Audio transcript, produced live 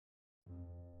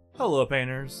Hello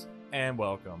painters, and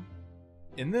welcome.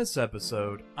 In this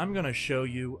episode, I'm going to show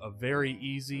you a very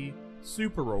easy,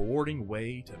 super rewarding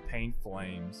way to paint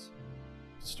flames.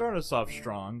 To start us off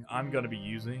strong, I'm going to be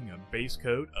using a base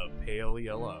coat of pale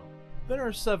yellow. There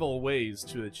are several ways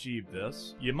to achieve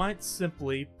this. You might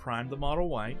simply prime the model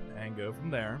white and go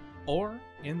from there, or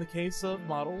in the case of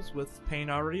models with paint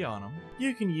already on them,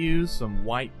 you can use some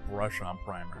white brush-on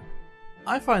primer.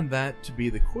 I find that to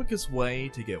be the quickest way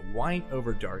to get white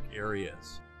over dark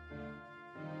areas.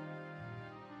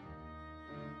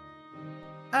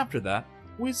 After that,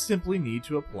 we simply need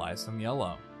to apply some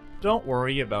yellow. Don't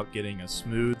worry about getting a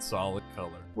smooth, solid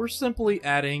color. We're simply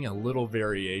adding a little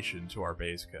variation to our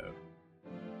base coat.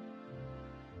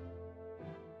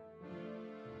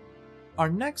 Our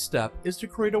next step is to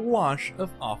create a wash of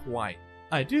off-white.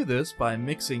 I do this by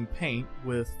mixing paint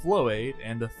with flow aid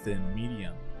and a thin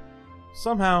medium.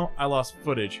 Somehow, I lost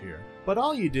footage here, but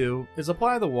all you do is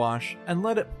apply the wash and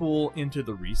let it pool into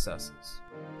the recesses.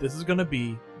 This is going to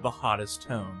be the hottest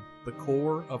tone, the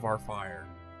core of our fire.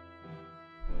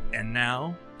 And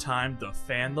now, time to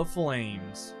fan the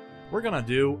flames. We're going to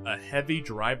do a heavy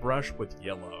dry brush with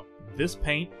yellow. This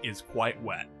paint is quite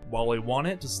wet. While we want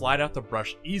it to slide out the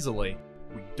brush easily,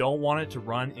 we don't want it to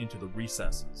run into the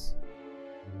recesses.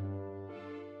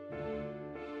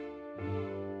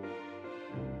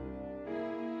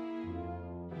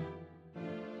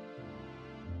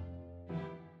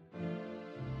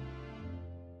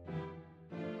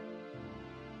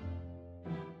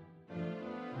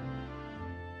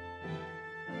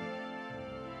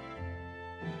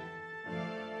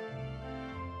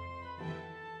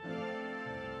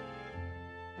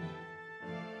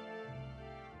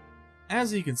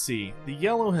 As you can see, the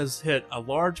yellow has hit a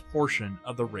large portion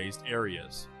of the raised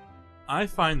areas. I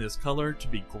find this color to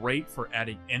be great for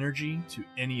adding energy to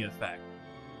any effect.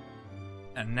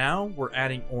 And now we're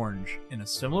adding orange in a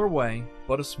similar way,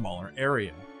 but a smaller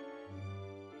area.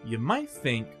 You might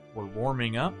think we're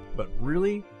warming up, but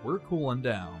really we're cooling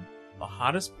down. The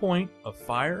hottest point of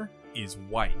fire is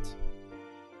white.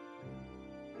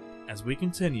 As we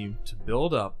continue to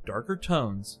build up darker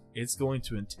tones, it's going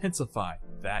to intensify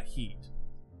that heat.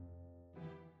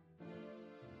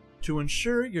 To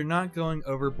ensure you're not going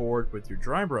overboard with your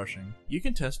dry brushing, you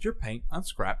can test your paint on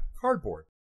scrap cardboard.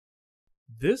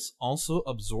 This also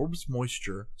absorbs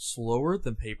moisture slower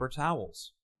than paper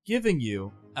towels, giving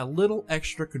you a little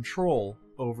extra control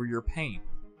over your paint.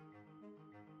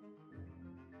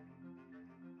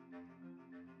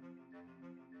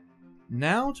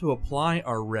 Now to apply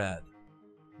our red.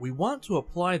 We want to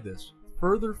apply this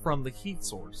further from the heat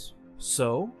source,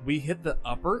 so we hit the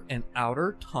upper and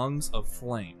outer tongues of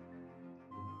flame.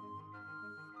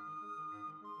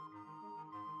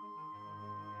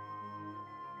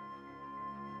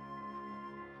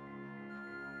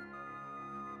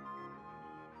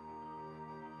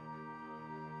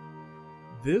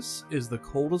 This is the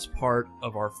coldest part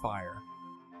of our fire.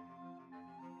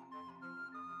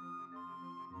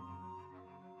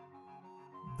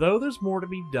 Though there's more to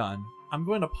be done, I'm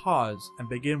going to pause and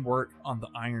begin work on the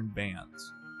iron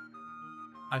bands.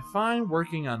 I find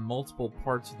working on multiple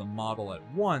parts of the model at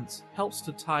once helps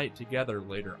to tie it together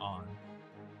later on.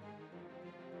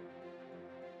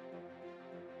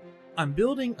 I'm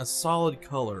building a solid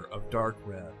color of dark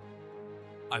red.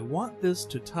 I want this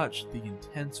to touch the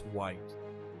intense white.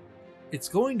 It's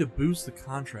going to boost the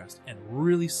contrast and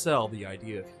really sell the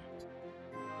idea of heat.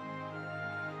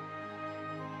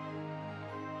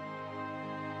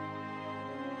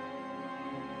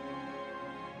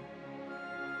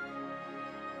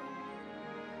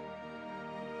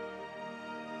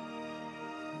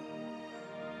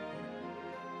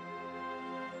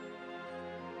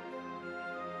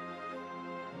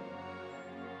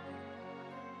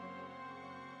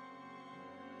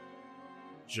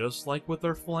 Just like with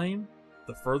our flame,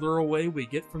 the further away we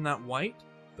get from that white,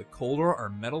 the colder our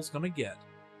metal's gonna get.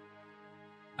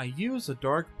 I use a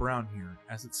dark brown here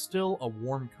as it's still a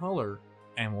warm color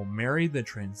and will marry the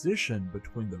transition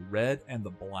between the red and the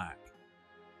black.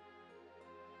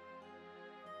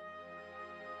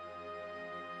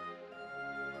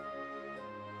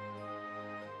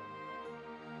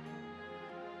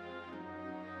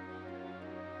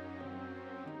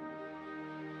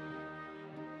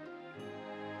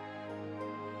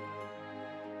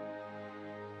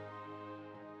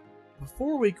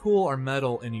 Before we cool our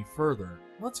metal any further,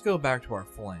 let's go back to our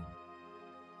flame.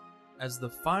 As the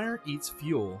fire eats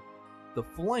fuel, the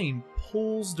flame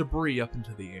pulls debris up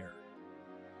into the air.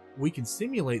 We can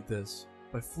simulate this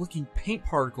by flicking paint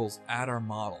particles at our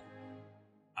model.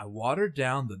 I water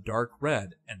down the dark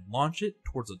red and launch it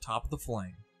towards the top of the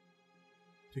flame.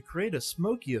 To create a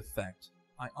smoky effect,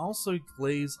 I also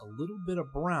glaze a little bit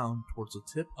of brown towards the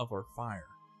tip of our fire.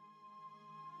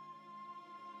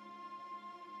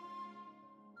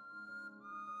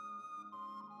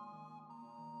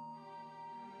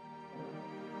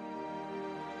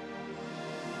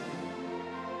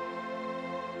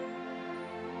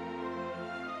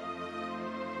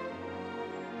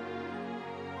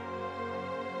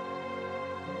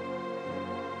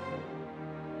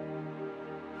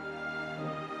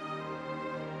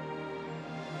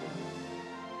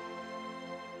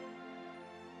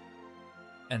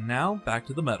 And now back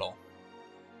to the metal.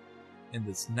 In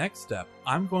this next step,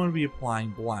 I'm going to be applying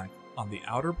black on the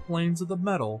outer planes of the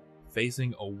metal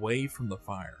facing away from the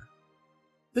fire.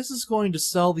 This is going to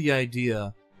sell the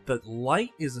idea that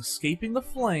light is escaping the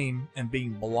flame and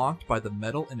being blocked by the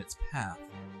metal in its path.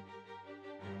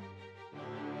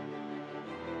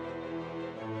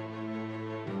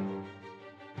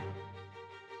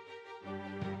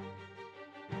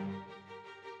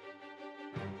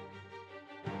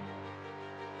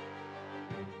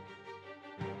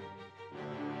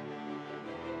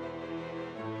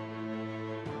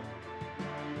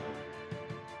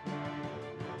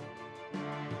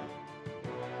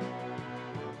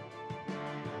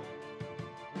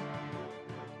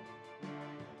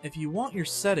 If you want your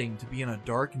setting to be in a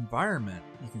dark environment,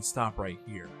 you can stop right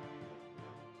here.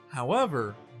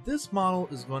 However, this model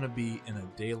is going to be in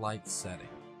a daylight setting,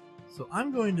 so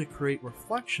I'm going to create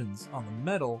reflections on the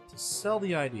metal to sell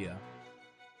the idea.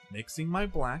 Mixing my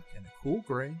black and a cool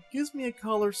gray gives me a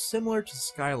color similar to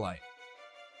skylight.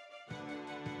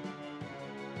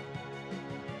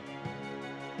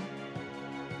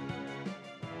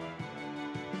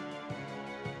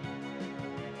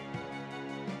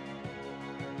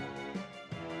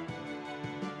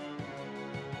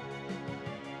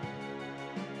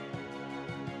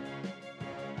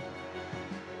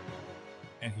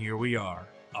 And here we are,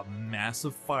 a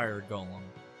massive fire golem,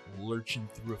 lurching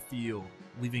through a field,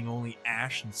 leaving only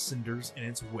ash and cinders in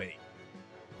its wake.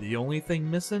 The only thing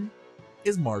missing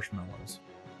is marshmallows.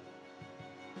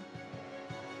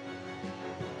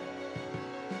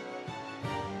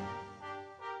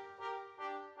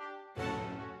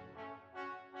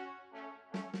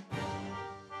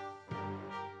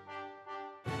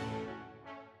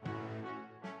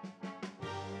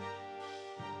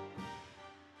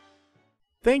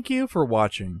 Thank you for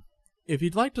watching. If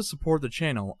you'd like to support the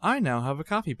channel, I now have a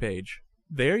Ko-fi page.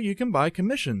 There you can buy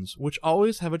commissions, which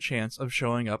always have a chance of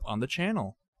showing up on the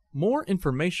channel. More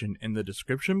information in the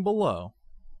description below.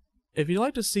 If you'd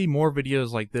like to see more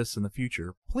videos like this in the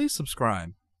future, please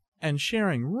subscribe. And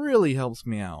sharing really helps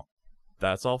me out.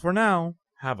 That's all for now.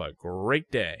 Have a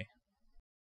great day.